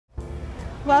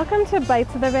Welcome to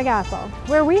Bites of the Big Apple,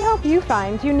 where we help you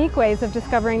find unique ways of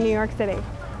discovering New York City.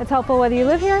 It's helpful whether you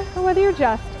live here or whether you're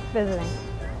just visiting.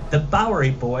 The Bowery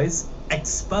Boys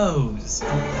Exposed.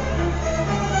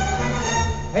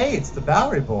 Hey, it's the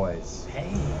Bowery Boys.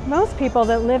 Hey. Most people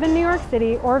that live in New York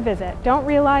City or visit don't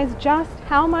realize just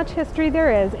how much history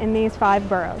there is in these 5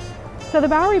 boroughs. So the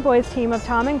Bowery Boys team of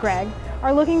Tom and Greg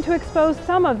are looking to expose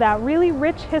some of that really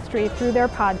rich history through their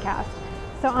podcast.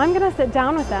 So I'm going to sit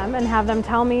down with them and have them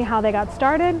tell me how they got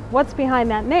started, what's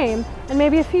behind that name, and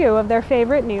maybe a few of their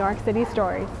favorite New York City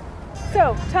stories.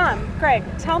 So, Tom, Greg,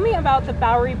 tell me about the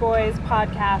Bowery Boys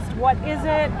podcast. What is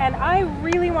it? And I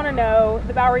really want to know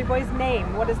the Bowery Boys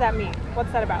name. What does that mean?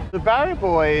 What's that about? The Bowery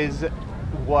Boys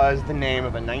was the name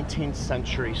of a 19th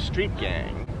century street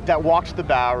gang that walked the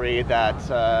Bowery, that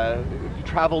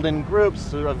traveled in groups,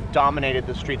 sort of dominated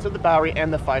the streets of the Bowery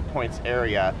and the Five Points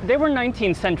area. They were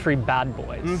 19th century bad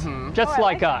boys, just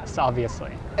like us,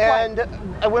 obviously. And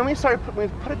when we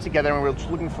put it together and we were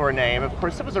looking for a name, of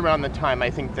course it was around the time I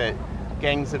think that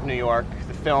Gangs of New York,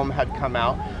 the film, had come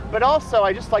out. But also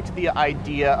I just liked the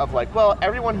idea of like, well,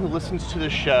 everyone who listens to the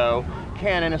show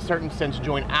can in a certain sense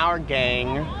join our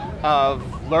gang of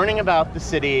learning about the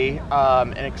city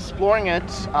and exploring it,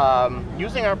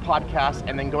 using our podcast,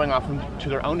 and then going off into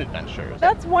their own adventures.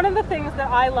 That's one of the things that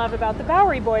I love about the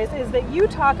Bowery Boys is that you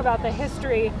talk about the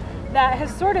history that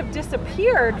has sort of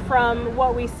disappeared from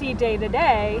what we see day to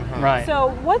day. Right. So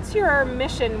what's your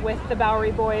mission with the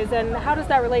Bowery Boys, and how does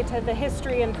that relate to the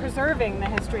history and preserving the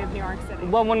history of New York City?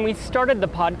 Well, when we started the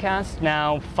podcast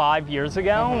now 5 years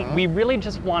ago, we really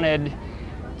just wanted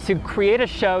to create a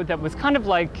show that was kind of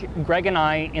like Greg and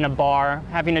I in a bar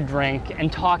having a drink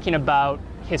and talking about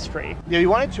history. Yeah, we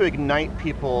wanted to ignite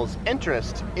people's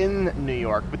interest in New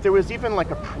York, but there was even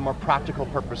like a more practical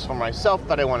purpose for myself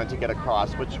that I wanted to get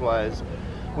across, which was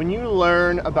when you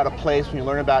learn about a place, when you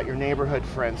learn about your neighborhood,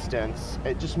 for instance,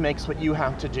 it just makes what you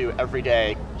have to do every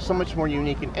day so much more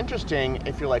unique and interesting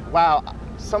if you're like, wow,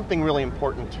 something really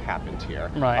important happened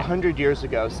here. Right. 100 years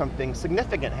ago, something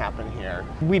significant happened here.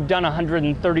 We've done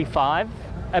 135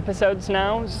 episodes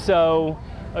now, so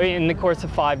in the course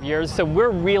of 5 years, so we're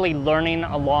really learning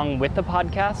along with the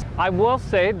podcast. I will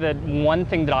say that one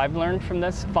thing that I've learned from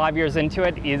this 5 years into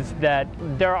it is that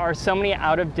there are so many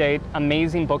out-of-date,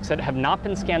 amazing books that have not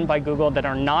been scanned by Google, that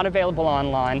are not available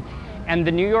online, and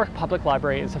the New York Public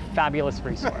Library is a fabulous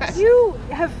resource. You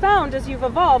have found, as you've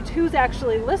evolved, who's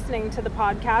actually listening to the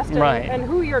podcast and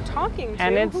who you're talking to.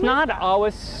 And it's not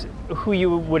always who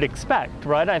you would expect,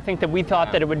 right? I think that we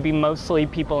thought that it would be mostly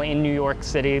people in New York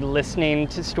City listening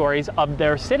to stories of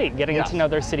their city, getting to know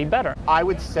their city better. I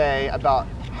would say about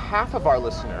half of our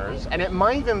listeners, and it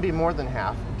might even be more than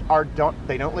half,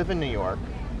 they don't live in New York.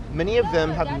 Many of them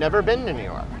have never been to New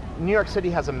York. New York City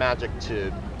has a magic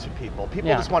to people. People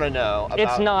just want to know about...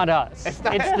 It's not us. It's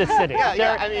the city.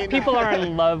 I mean... People are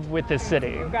in love with the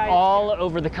city, all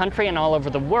over the country and all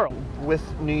over the world. With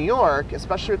New York,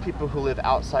 especially with people who live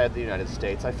outside of the United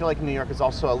States, I feel like New York is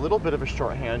also a little bit of a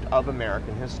shorthand of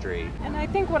American history. And I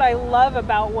think what I love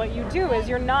about what you do is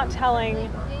you're not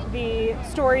telling the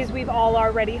stories we've all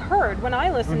already heard. When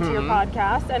I listen to your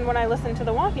podcast and when I listen to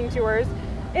the walking tours,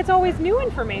 it's always new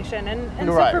information, and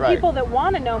so for people that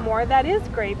want to know more, that is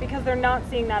great because they're not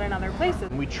seeing that in other places.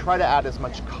 We try to add as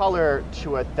much color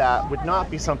to it that would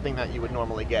not be something that you would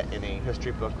normally get in a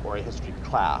history book or a history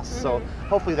class. So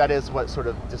hopefully that is what sort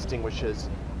of distinguishes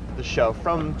the show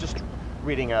from just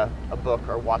reading a book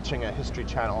or watching a History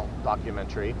Channel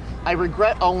documentary. I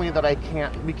regret only that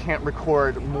we can't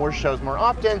record more shows more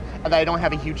often, and that I don't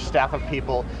have a huge staff of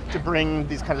people to bring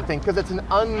these kinds of things, because it's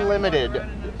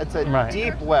a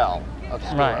deep well of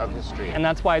history. And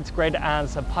that's why it's great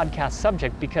as a podcast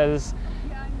subject, because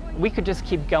we could just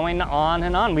keep going on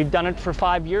and on. We've done it for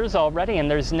 5 years already,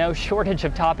 and there's no shortage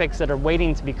of topics that are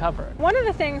waiting to be covered. One of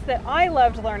the things that I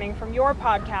loved learning from your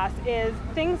podcast is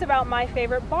things about my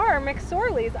favorite bar,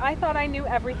 McSorley's. I thought I knew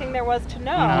everything there was to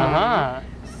know.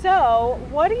 So,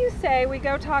 what do you say we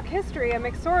go talk history at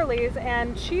McSorley's,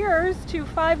 and cheers to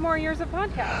 5 more years of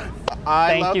podcasts.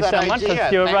 Thank you so much. Let's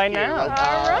do it right now. All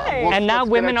right. And now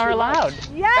women are allowed.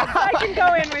 Yes, I can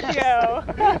go in with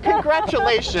you.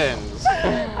 Congratulations.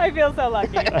 I feel so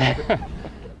lucky.